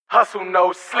Hustle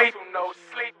no sleep.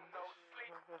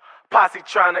 Posse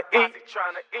tryna eat.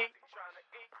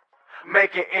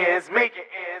 Making ends meet.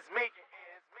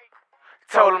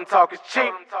 Told them talk is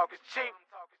cheap.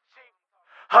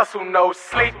 Hustle no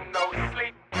sleep.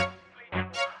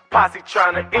 Posse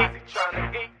tryna eat.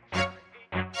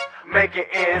 Making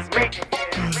ends meet.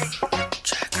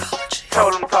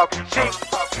 Told them talk is cheap.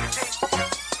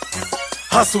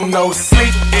 Hustle no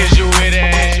sleep. Is you with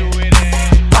it?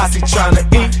 Posse tryna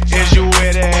eat. Is you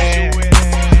with it?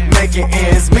 Making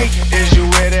ends meet. Is you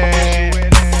with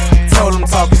it? Told them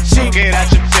talk is cheap. Get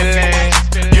out your feelings.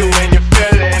 You and your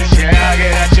feelings. Yeah, I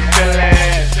get out your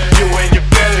feelings. You and your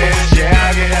feelings. Yeah,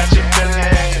 I get out your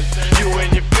feelings. You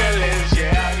and your feelings.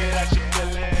 Yeah, I get out your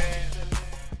feelings.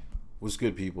 What's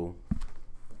good, people?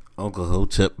 Uncle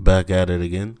Hotep back at it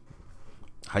again.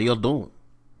 How y'all doing?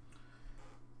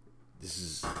 This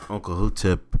is Uncle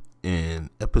Hotep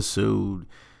in episode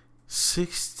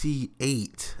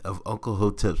 68 of Uncle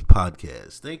Hotep's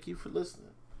podcast. Thank you for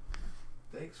listening.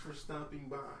 Thanks for stopping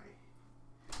by.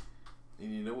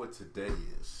 And you know what today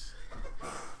is?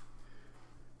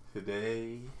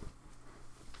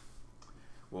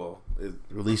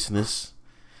 Releasing this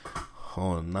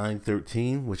on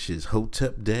 9/13, which is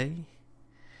Hotep Day.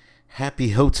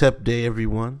 Happy Hotep Day,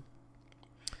 everyone.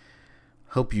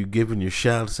 Hope you're giving your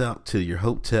shouts out to your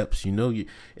Hoteps.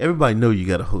 Everybody know you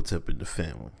got a Hotep in the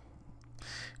family.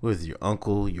 With your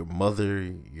uncle, your mother,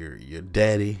 your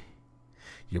daddy,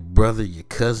 your brother, your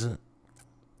cousin,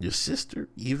 your sister,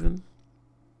 even.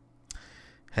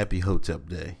 Happy Hotep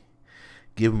Day.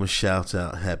 Give them a shout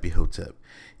out. Happy Hotep.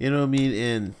 You know what I mean?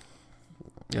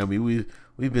 And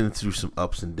we've been through some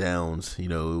ups and downs. You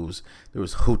know, there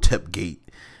was Hotep Gate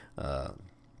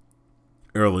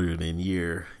earlier in the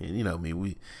year, and we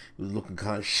was looking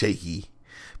kind of shaky,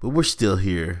 but we're still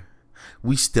here.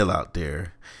 We still out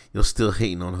there. You're still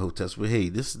hating on Hoteps, but hey,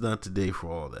 this is not the day for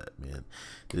all that, man.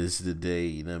 This is the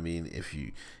day,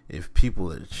 if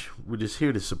people we're just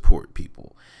here to support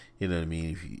people. You know what I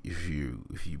mean? If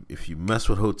you mess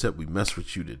with Hotep, we mess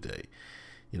with you today.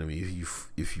 You know what I mean?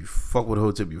 If you fuck with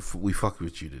Hotep, we fuck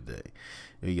with you today.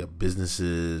 You got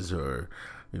businesses, or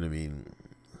you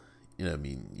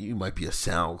might be a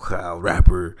SoundCloud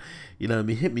rapper.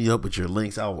 Hit me up with your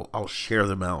links. I'll share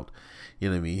them out. You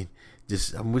know what I mean?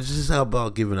 We're just out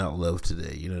about giving out love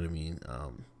today. You know what I mean?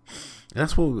 And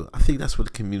that's I think that's what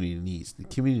the community needs. The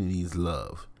community needs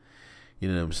love. You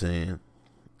know what I'm saying?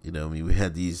 We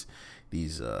had these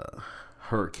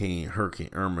Hurricane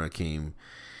Irma came.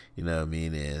 You know what I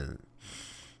mean?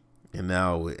 And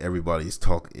now everybody's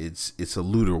talking. It's a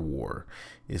looter war.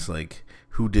 It's like,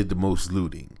 who did the most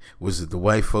looting? Was it the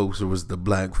white folks or was it the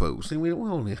black folks? And we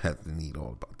don't have to need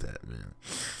all about that, man.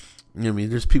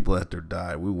 There's people out there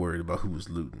die. We're worried about who's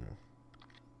looting.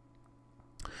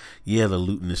 Yeah, the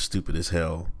looting is stupid as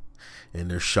hell. And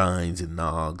there's shines and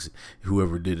nogs.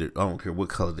 Whoever did it, I don't care what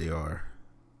color they are.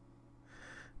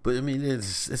 But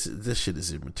this shit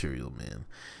is immaterial, man.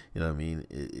 You know what I mean?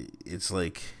 It's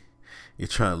like you're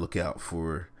trying to look out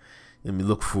for.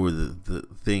 Look for the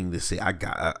thing to say, I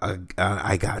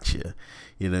got you.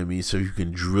 You know what I mean? So you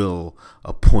can drill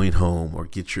a point home, or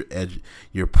get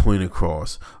your point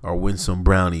across, or win some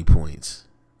brownie points.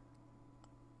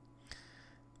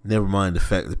 Never mind the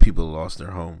fact that people lost their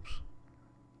homes.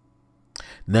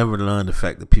 Never mind the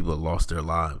fact that people lost their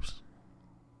lives.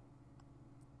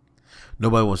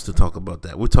 Nobody wants to talk about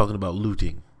that. We're talking about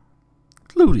looting.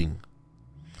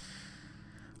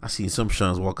 I seen some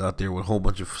shines walk out there with a whole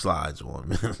bunch of slides on,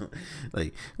 man.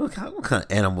 Like, what kind of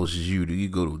animals is you? Do you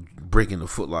go to break into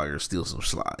Foot Locker and steal some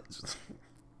slides?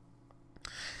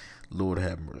 Lord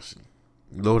have mercy.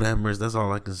 Lord have mercy. That's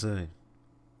all I can say.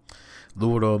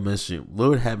 Lord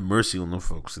have mercy on them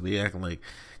folks. They acting like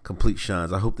complete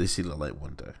shines. I hope they see the light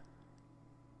one day.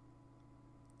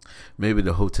 Maybe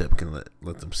the Hotep can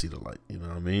let them see the light. You know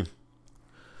what I mean?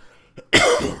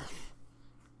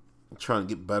 I'm trying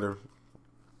to get better.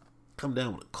 Come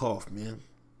down with a cough, man.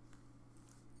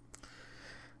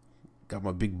 Got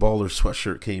my big baller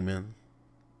sweatshirt came in.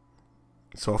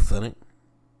 It's authentic.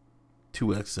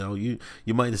 2XL.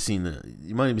 You might have seen that.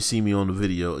 You might even see me on the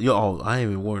video. I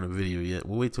haven't even worn a video yet.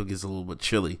 We'll wait till it gets a little bit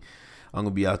chilly. I'm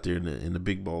gonna be out there in the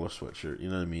big baller sweatshirt. You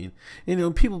know what I mean?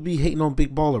 And people be hating on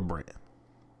Big Baller brand.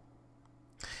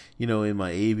 In my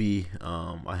AB,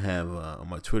 I have on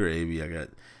my Twitter AB, I got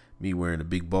me wearing a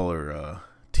Big Baller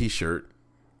t-shirt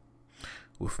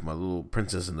with my little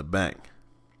princess in the back.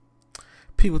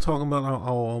 People talking about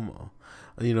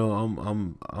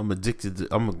I'm addicted to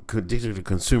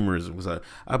consumerism because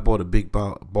I bought a Big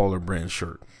Baller brand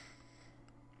shirt.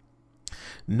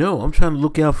 No, I'm trying to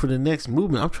look out for the next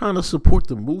movement. I'm trying to support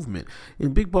the movement.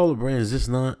 And Big Baller Brand is just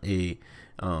not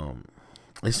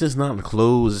it's just not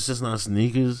clothes. It's just not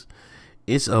sneakers.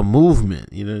 It's a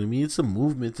movement. You know what I mean? It's a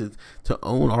movement to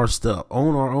own our stuff,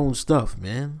 own our own stuff,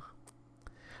 man.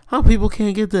 How people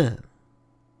can't get that?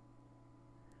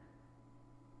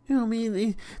 You know what I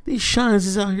mean? These shines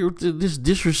is out here just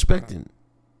disrespecting.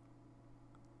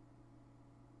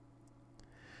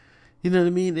 You know what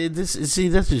I mean? That's just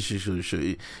show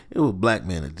you. It was a black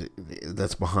man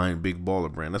that's behind Big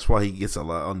Baller Brand. That's why he gets a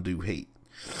lot of undue hate.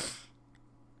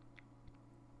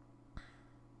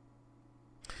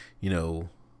 You know,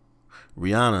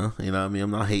 Rihanna, you know what I mean?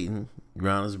 I'm not hating.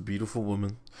 Rihanna's a beautiful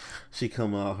woman. She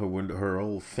come out her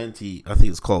old Fenty, I think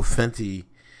it's called Fenty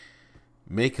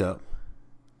makeup.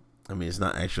 I mean, it's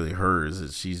not actually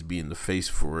hers. She's being the face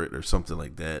for it or something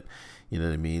like that. You know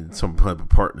what I mean? Some type of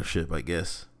partnership, I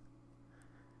guess.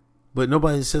 But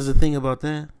nobody says a thing about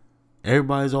that.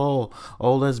 Everybody's all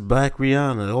that's back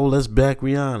Rihanna. That's back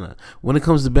Rihanna. When it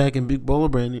comes to back in Big Baller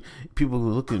Brand, people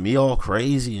look at me all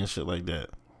crazy and shit like that.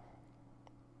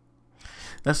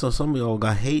 That's why some of y'all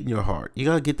got hate in your heart. You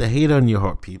gotta get the hate on your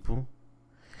heart, people.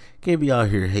 Can't be out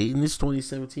here hating. It's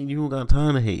 2017. You don't got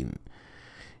time to hating.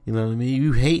 You know what I mean?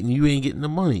 You hating, you ain't getting the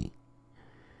money.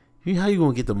 How you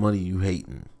gonna get the money you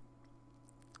hating?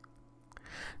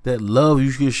 That love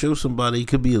you should show somebody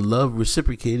could be a love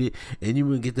reciprocated, and you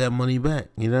will get that money back.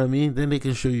 You know what I mean? Then they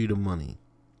can show you the money,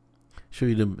 show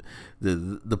you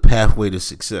the pathway to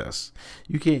success.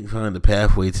 You can't find the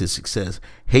pathway to success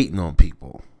hating on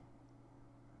people.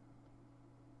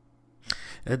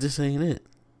 That just ain't it.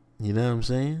 You know what I'm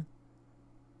saying?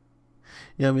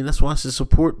 Yeah, I mean that's why I should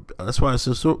support. That's why I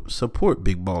should support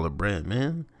Big Baller Brand,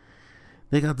 man.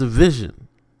 They got the vision.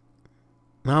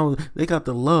 Now they got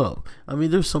the love. I mean,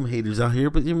 there's some haters out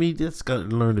here, but I mean that's got to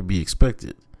learn to be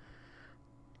expected.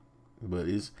 But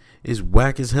it's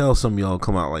whack as hell. Some of y'all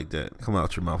come out like that. Come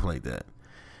out your mouth like that.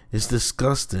 It's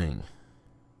disgusting.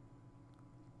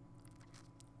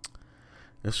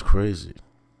 That's crazy.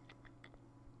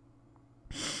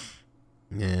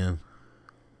 Yeah.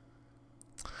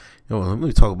 Let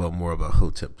me talk about more about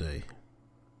Hotep Day.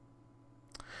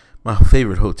 My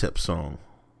favorite Hotep song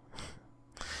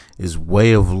is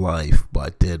Way of Life by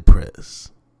Dead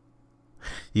Prez.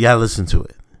 You gotta listen to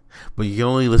it. But you can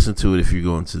only listen to it if you're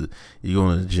going to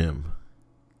the gym.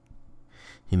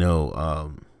 You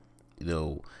know,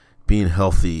 being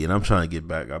healthy, and I'm trying to get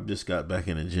back. I've just got back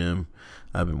in the gym.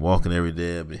 I've been walking every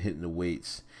day. I've been hitting the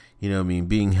weights. You know what I mean?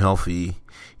 Being healthy,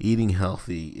 eating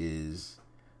healthy is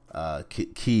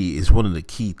key. Is one of the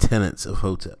key tenets of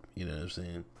Hotep. You know what I'm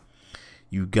saying?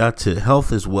 You got to,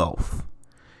 health is wealth.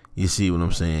 You see what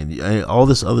I'm saying? All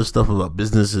this other stuff about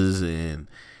businesses and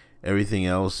everything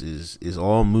else is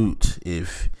all moot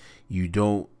if you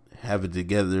don't have it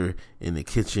together in the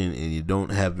kitchen and you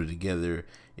don't have it together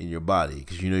in your body,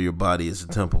 because you know your body is a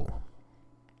temple.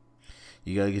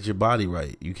 You gotta get your body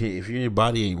right. You can't, if your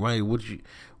body ain't right, what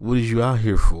is you out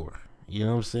here for? You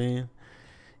know what I'm saying?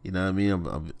 You know what I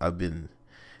mean? I've been,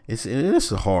 it's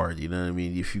hard. You know what I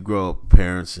mean? If you grow up with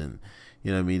parents and,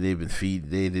 you know what I mean,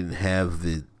 they didn't have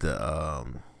the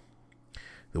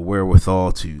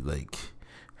wherewithal to like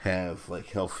have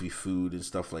like healthy food and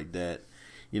stuff like that.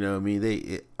 You know what I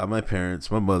mean? My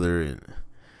parents, my mother, and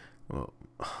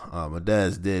my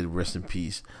dad's dead, rest in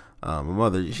peace. My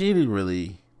mother, they didn't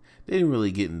really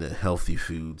get into healthy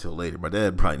food till later. My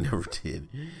dad probably never did.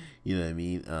 You know what I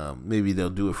mean? Maybe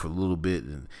they'll do it for a little bit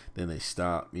and then they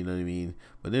stop. You know what I mean?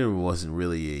 But there wasn't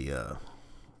really a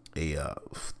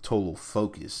total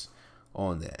focus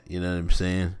on that. You know what I'm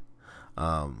saying?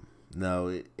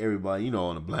 Now everybody, you know,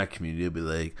 in the black community, they'll be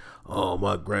like, "Oh,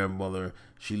 my grandmother,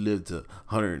 she lived to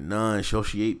 109.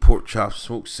 She ate pork chops,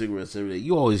 smoked cigarettes every day."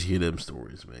 You always hear them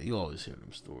stories, man. You always hear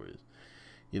them stories.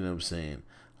 You know what I'm saying?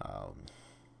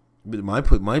 But my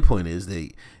point is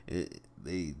they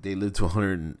lived to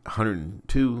 100,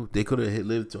 102. They could have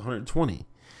lived to 120. You know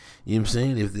what I'm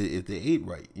saying? If they ate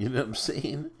right. You know what I'm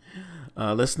saying?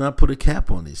 Let's not put a cap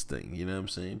on this thing. You know what I'm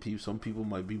saying? Some people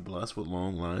might be blessed with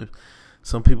long lives.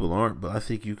 Some people aren't. But I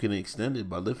think you can extend it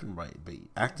by living right, by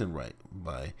acting right,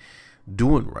 by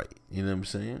doing right. You know what I'm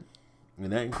saying?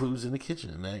 And that includes in the kitchen.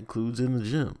 And that includes in the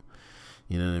gym.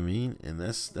 You know what I mean? And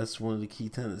that's one of the key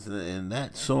tenets. And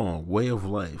that song, Way of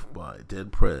Life by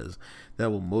Dead Prez, that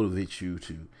will motivate you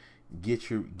to get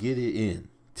it in.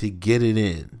 To get it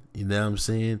in. You know what I'm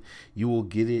saying? You will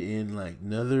get it in like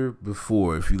never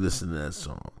before if you listen to that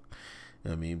song.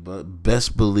 I mean, but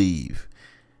best believe,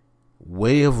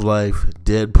 Way of Life,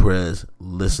 Dead Prez,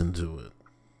 listen to it.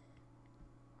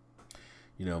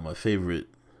 You know, my favorite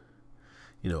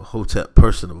Hotep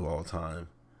person of all time.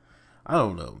 I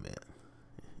don't know, man.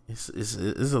 It's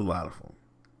a lot of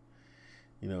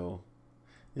them.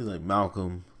 He's like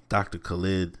Malcolm, Dr.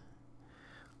 Khalid,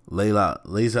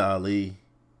 Laysa Ali,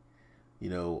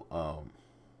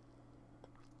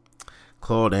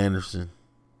 Claude Anderson,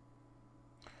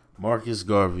 Marcus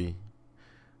Garvey,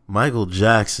 Michael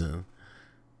Jackson.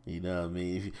 You know what I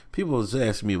mean? People always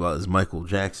ask me about, is Michael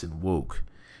Jackson woke?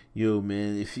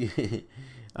 Man,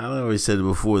 I already said it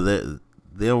before, that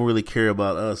they don't really care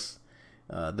about us.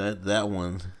 That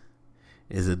one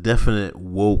is a definite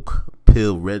woke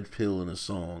red pill in a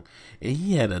song. And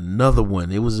he had another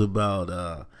one. It was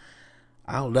about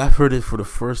I've heard it for the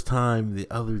first time the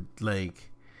other,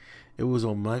 it was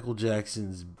on Michael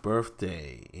Jackson's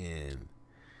birthday, and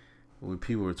when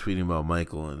people were tweeting about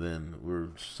Michael, and then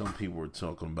some people were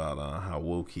talking about how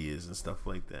woke he is and stuff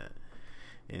like that.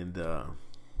 And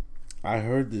I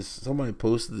heard this, somebody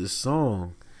posted this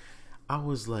song. I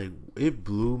was like, it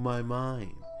blew my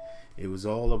mind. It was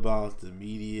all about the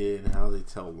media and how they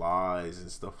tell lies and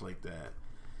stuff like that.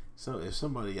 So if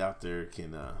somebody out there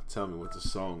can tell me what the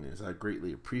song is, I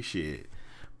greatly appreciate it.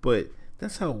 But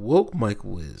that's how woke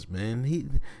Michael is,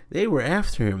 man. They were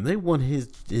after him. They want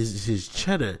his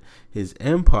cheddar, his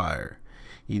empire.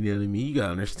 You know what I mean? You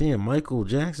gotta understand, Michael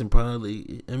Jackson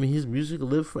probably, his music will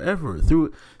live forever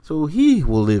so he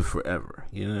will live forever.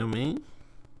 You know what I mean?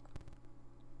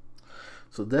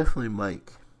 So definitely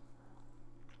Mike.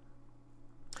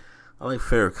 I like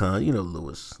Farrakhan,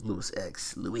 Louis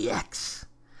X.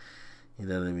 You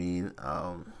know what I mean?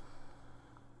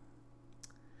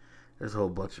 There's a whole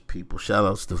bunch of people. Shout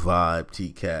outs to Vibe,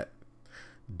 T-Cat,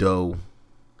 Doe.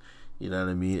 You know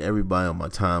what I mean? Everybody on my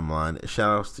timeline.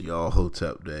 Shout outs to y'all,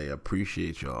 Hotep Day. I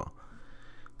appreciate y'all.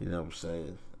 You know what I'm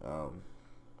saying?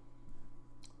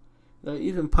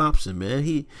 Even Popson, man.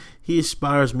 He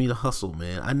inspires me to hustle,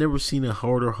 man. I never seen a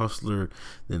harder hustler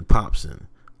than Popson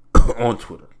on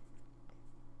Twitter.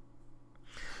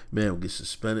 Man will get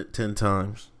suspended 10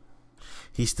 times.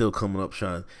 He's still coming up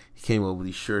trying. He came up with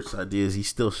these shirts, ideas. He's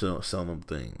still selling them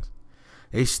things.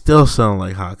 They still sound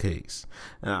like hotcakes.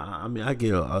 I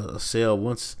get a sale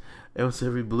once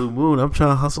every blue moon. I'm trying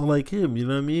to hustle like him. You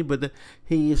know what I mean? But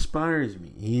he inspires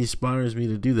me. He inspires me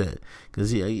to do that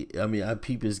because I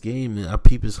peep his game and I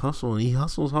peep his hustle, and he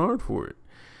hustles hard for it.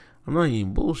 I'm not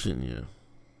even bullshitting you.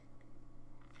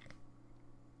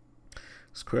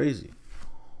 It's crazy.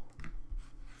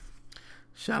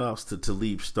 Shout outs to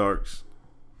Talib Starks,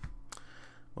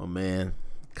 my man,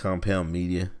 Compound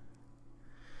Media.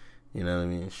 You know what I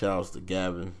mean? Shout outs to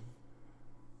Gavin,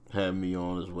 had me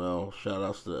on as well. Shout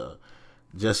outs to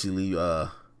Jesse Lee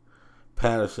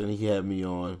Patterson, he had me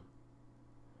on.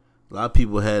 A lot of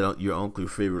people had your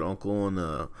favorite uncle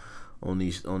on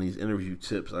these interview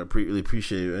tips. I really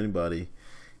appreciate anybody.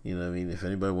 You know what I mean? If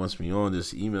anybody wants me on,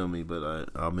 just email me.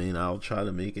 But I'll try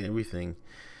to make everything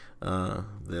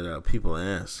that people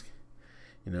ask.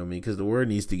 You know what I mean? Because the word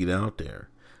needs to get out there.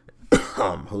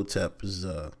 Hotep is,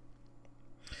 the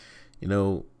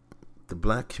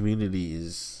black community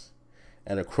is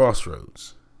at a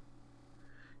crossroads.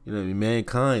 You know what I mean?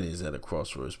 Mankind is at a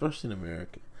crossroads, especially in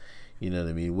America. You know what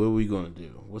I mean? What are we going to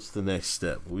do? What's the next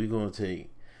step? Are we going to take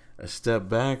a step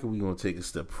back, or are we going to take a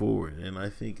step forward? And I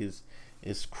think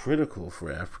it's critical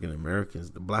for African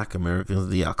Americans, the black Americans,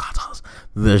 the Alcatas,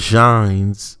 the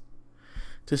Shines,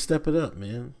 to step it up,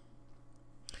 man.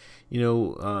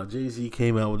 Jay-Z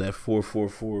came out with that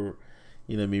 444,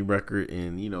 record,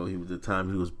 and, he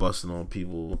was busting on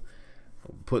people,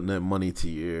 putting that money to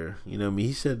your ear.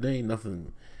 He said there ain't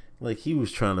nothing, he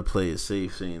was trying to play it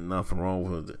safe, saying nothing wrong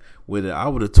with it. I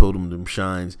would have told him, them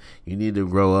Shines, you need to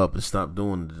grow up and stop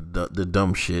doing the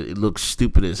dumb shit. It looks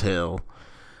stupid as hell.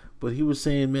 But he was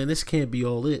saying, man, this can't be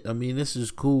all it. This is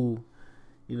cool,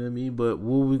 but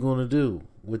what are we going to do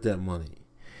with that money?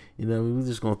 We're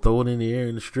just going to throw it in the air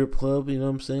in the strip club, you know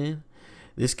what I'm saying?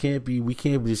 We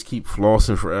can't just keep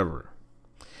flossing forever.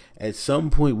 At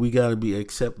some point, we got to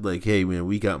accept, hey, man,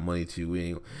 we got money too. We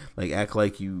ain't, act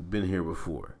like you've been here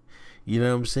before. You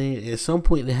know what I'm saying? At some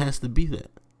point, it has to be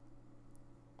that.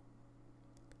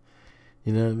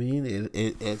 You know what I mean?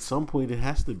 At some point, it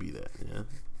has to be that, yeah.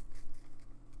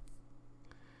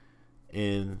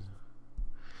 And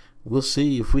we'll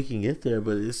see if we can get there,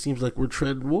 but it seems like we're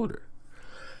treading water.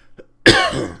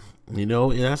 And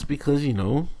that's because,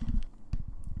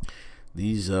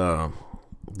 these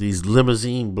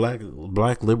limousine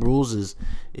black liberals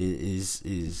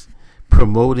is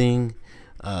promoting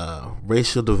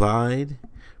racial divide,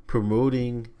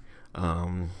 promoting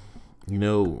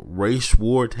race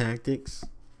war tactics.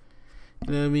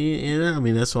 You know what I mean?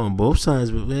 And that's on both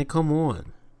sides, but man, come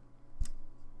on.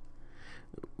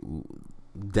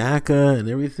 DACA and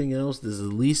everything else, there's the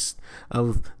least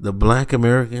of the Black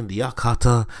American, the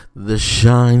Yakata, the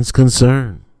Shine's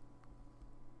concern.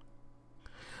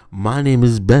 My name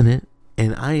is Bennett,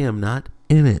 and I am not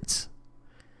in it.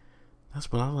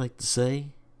 That's what I like to say.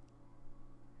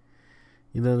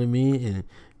 You know what I mean? And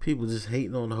people just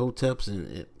hating on the Hoteps,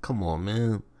 and come on,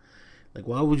 man. Like,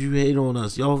 why would you hate on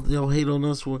us? Y'all hate on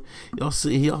us when y'all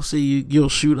say you'll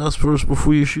shoot us first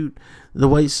before you shoot the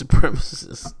white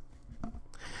supremacists.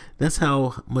 That's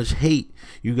how much hate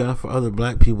you got for other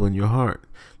black people in your heart.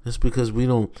 That's because we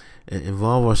don't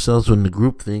involve ourselves in the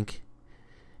groupthink.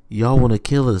 Y'all want to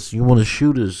kill us. You want to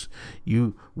shoot us.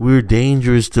 We're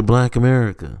dangerous to Black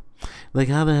America. Like,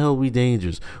 how the hell are we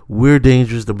dangerous? We're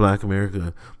dangerous to Black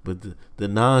America, but the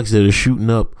Nogs that are shooting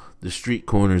up the street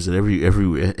corners at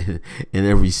everywhere in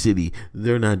every city,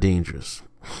 they're not dangerous.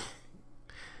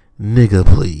 Nigga,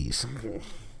 please.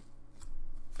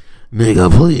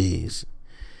 Nigga, please.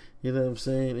 You know what I'm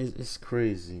saying? It's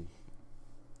crazy.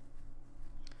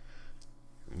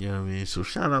 You know what I mean? So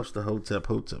shout outs to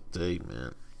Hotep Day,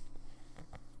 man.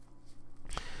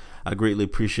 I greatly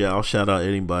appreciate it. I'll shout out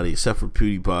anybody except for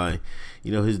PewDiePie.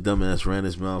 You know, his dumbass ran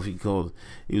his mouth. He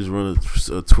was running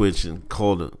a Twitch and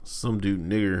called some dude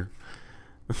nigger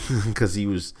because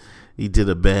he did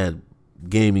a bad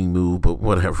gaming move, but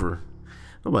whatever.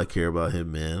 Nobody care about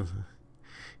him, man.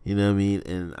 You know what I mean?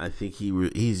 And I think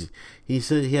he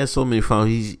said he has so many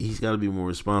followers. He's got to be more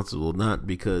responsible, not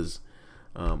because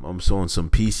I'm on some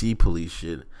PC police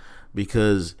shit,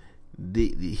 because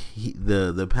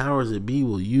the powers that be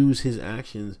will use his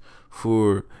actions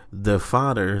for the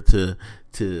fodder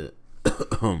to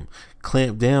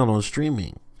clamp down on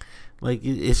streaming. Like,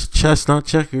 it's chess, not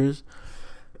checkers.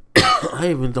 I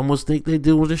even almost think they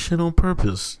deal with this shit on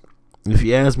purpose. If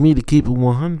you ask me to keep it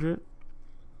 100,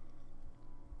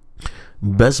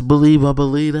 best believe I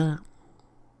believe that.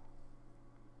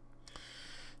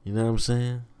 You know what I'm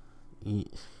saying?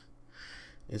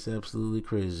 It's absolutely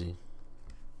crazy.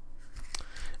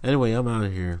 Anyway, I'm out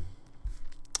of here.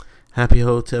 Happy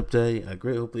Hotep Day. I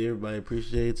greatly hope everybody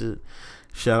appreciates it.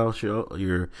 Shout out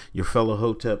your fellow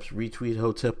Hoteps. Retweet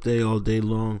Hotep Day all day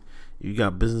long. You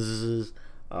got businesses,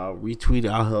 retweet it.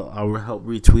 I'll help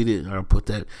retweet it. I'll put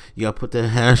that. You gotta put that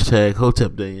hashtag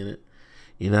Hotep Day in it.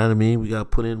 You know what I mean? We gotta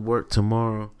put in work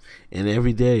tomorrow and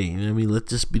every day. You know what I mean? Let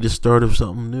this be the start of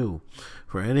something new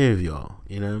for any of y'all.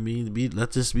 You know what I mean?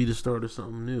 Let this be the start of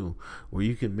something new where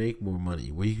you can make more money,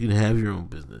 where you can have your own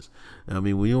business. I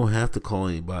mean, we don't have to call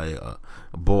anybody a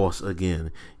boss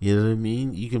again. You know what I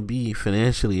mean? You can be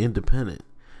financially independent.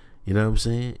 You know what I'm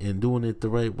saying? And doing it the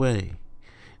right way.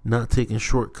 Not taking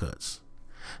shortcuts.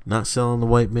 Not selling the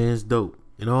white man's dope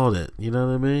and all that. You know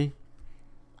what I mean?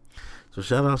 So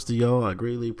shout outs to y'all. I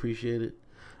greatly appreciate it.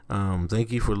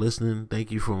 Thank you for listening.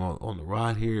 Thank you for on the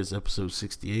ride here. It's episode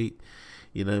 68.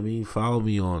 You know what I mean? Follow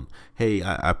me on. Hey,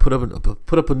 I put up a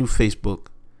new Facebook.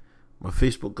 My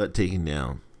Facebook got taken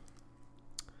down.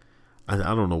 I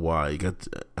don't know why.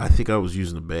 I think I was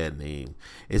using a bad name.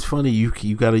 It's funny, you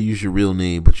got to use your real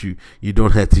name, but you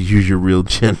don't have to use your real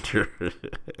gender.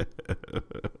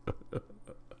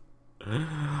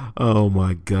 Oh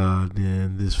my God,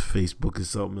 man, this Facebook is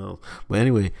something else. But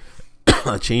anyway,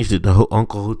 I changed it to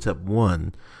Uncle Hotep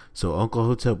 1. So Uncle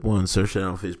Hotep 1, search that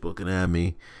on Facebook and add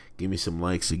me. Give me some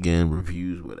likes again,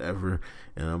 reviews, whatever,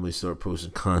 and I'm gonna start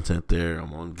posting content there.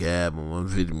 I'm on Gab, I'm on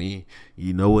VidMe.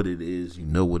 You know what it is. You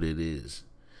know what it is.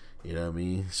 You know what I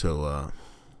mean? So,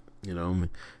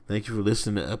 thank you for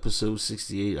listening to episode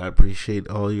 68. I appreciate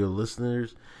all your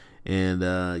listeners, and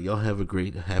y'all have a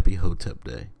great, happy Hotep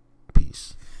Day.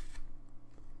 Peace.